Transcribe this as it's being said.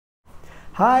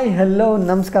Hi, hello,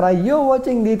 namaskara. You're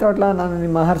watching the Throttler.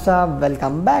 I'm Harsha.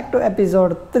 Welcome back to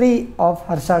episode 3 of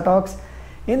Harsha Talks.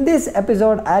 In this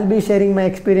episode, I'll be sharing my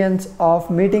experience of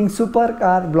meeting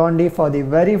Supercar Blondie for the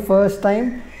very first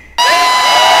time.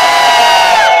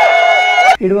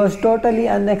 It was totally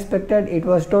unexpected. It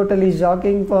was totally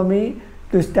shocking for me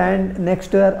to stand next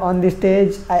to her on the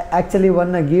stage. I actually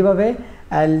won a giveaway.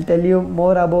 I'll tell you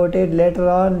more about it later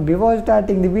on. Before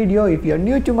starting the video, if you're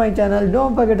new to my channel,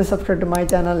 don't forget to subscribe to my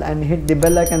channel and hit the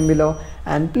bell icon below.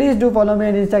 And please do follow me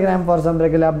on Instagram for some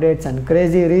regular updates and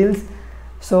crazy reels.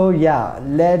 So yeah,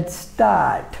 let's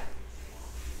start.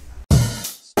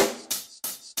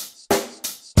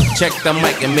 Check the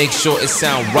mic and make sure it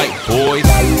sound right, boys.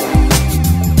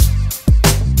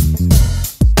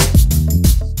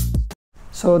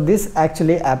 So this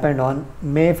actually happened on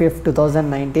May 5th,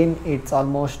 2019. It's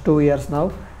almost 2 years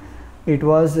now. It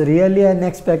was really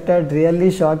unexpected,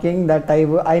 really shocking that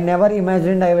I never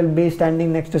imagined I will be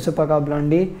standing next to Supercar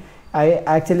Blondie. I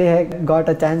actually got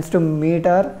a chance to meet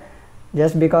her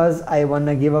just because I won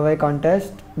a giveaway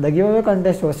contest. The giveaway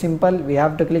contest was simple. We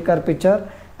have to click her picture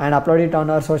and upload it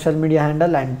on our social media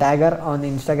handle and tag her on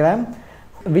Instagram.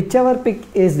 Whichever pick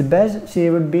is the best,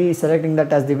 she would be selecting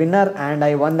that as the winner, and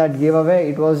I won that giveaway.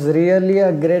 It was really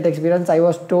a great experience. I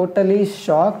was totally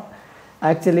shocked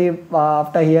actually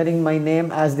after hearing my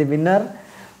name as the winner.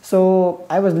 So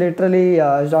I was literally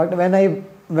shocked when I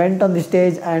went on the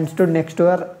stage and stood next to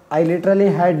her. I literally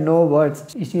had no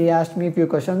words. She asked me a few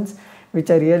questions which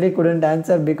I really couldn't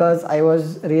answer because I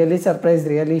was really surprised,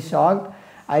 really shocked.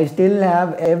 I still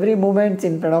have every moment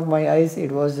in front of my eyes.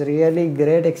 It was really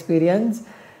great experience.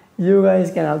 You guys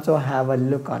can also have a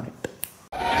look on it.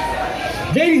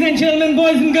 Ladies and gentlemen,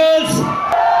 boys and girls.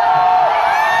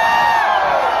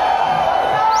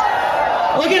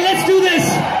 Okay, let's do this.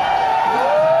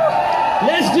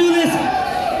 Let's do this.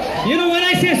 You know when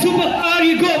I say supercar,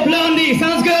 you go Blondie.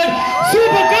 Sounds good?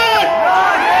 Supercar!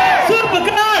 Blondie!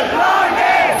 Supercar!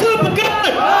 Blondie! Supercar!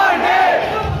 Blondie!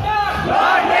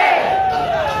 Blondie!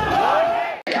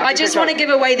 I just want to give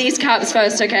away these caps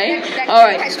first, okay? All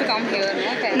right. Has to come here.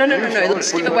 Okay. No.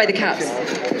 Let's give away the caps.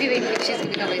 Wait, she's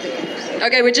giving away the caps.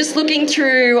 Okay, we're just looking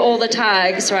through all the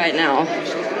tags right now.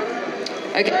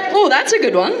 Okay. Oh, that's a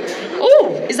good one.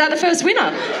 Oh, is that the first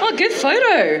winner? Oh, good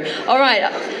photo. All right.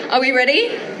 Are we ready?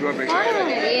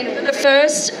 The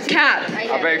first cap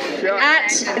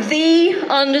at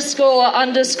the__Throttler.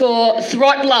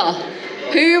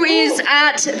 Who is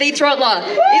at the Throttler?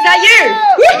 Is that you?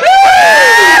 Woohoo!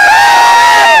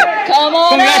 Come on!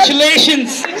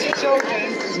 Congratulations!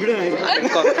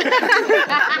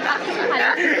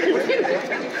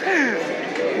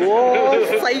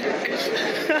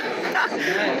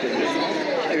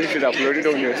 You should upload it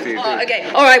on your stage. Okay.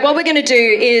 All right. What we're going to do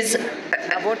is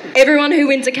everyone who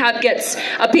wins a cap gets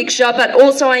a picture, but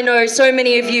also I know so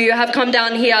many of you have come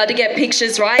down here to get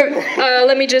pictures, right?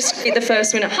 Let me just be the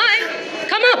first winner. Hi.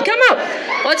 Come up.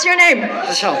 What's your name?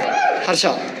 Harsha.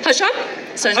 Harsha?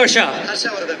 So, Harsha.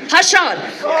 Harsha.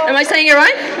 Am I saying it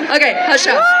right? Okay,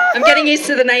 Harsha. I'm getting used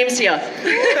to the names here.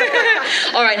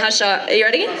 All right, Harsha. Are you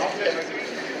ready?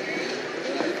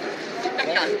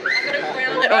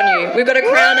 We've got to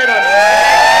crown it on you.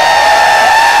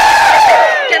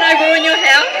 Can I ruin your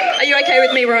hair? Are you okay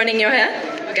with me ruining your hair?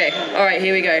 Okay. All right,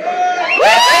 here we go.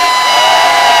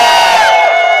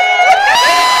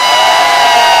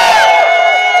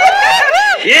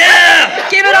 Yeah!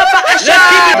 Give it up for Harsha!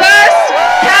 First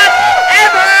cap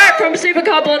ever from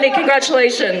Supercar Blondie.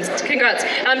 Congratulations. Congrats.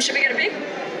 Should we get a pic?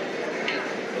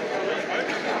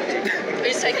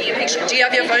 Who's taking a picture? Do you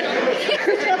have your phone?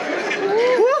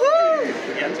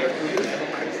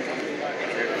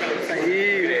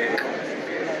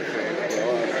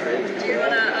 Do you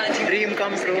want to... Dream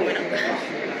come true.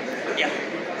 Yeah.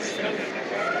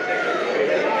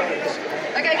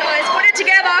 Okay guys, put it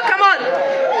together. Come on.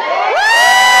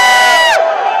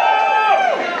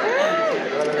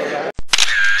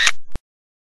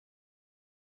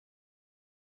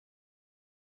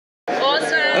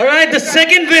 Awesome. All right, the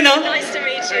second winner, Nice to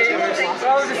meet you.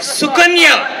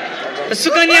 Sukanya.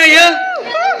 Sukanya here.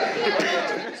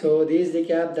 So this is the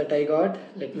cap that I got.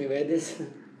 Let me wear this.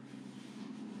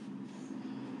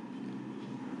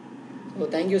 So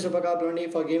thank you Supercar Blondie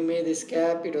for giving me this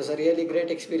cap. It was a really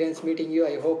great experience meeting you.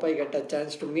 I hope I get a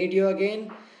chance to meet you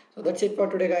again. So that's it for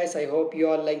today guys. I hope you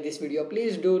all like this video.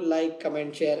 Please do like,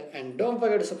 comment, share, and don't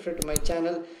forget to subscribe to my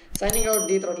channel. Signing out,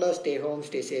 the Throttler. Stay home,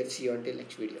 stay safe. See you until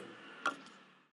next video.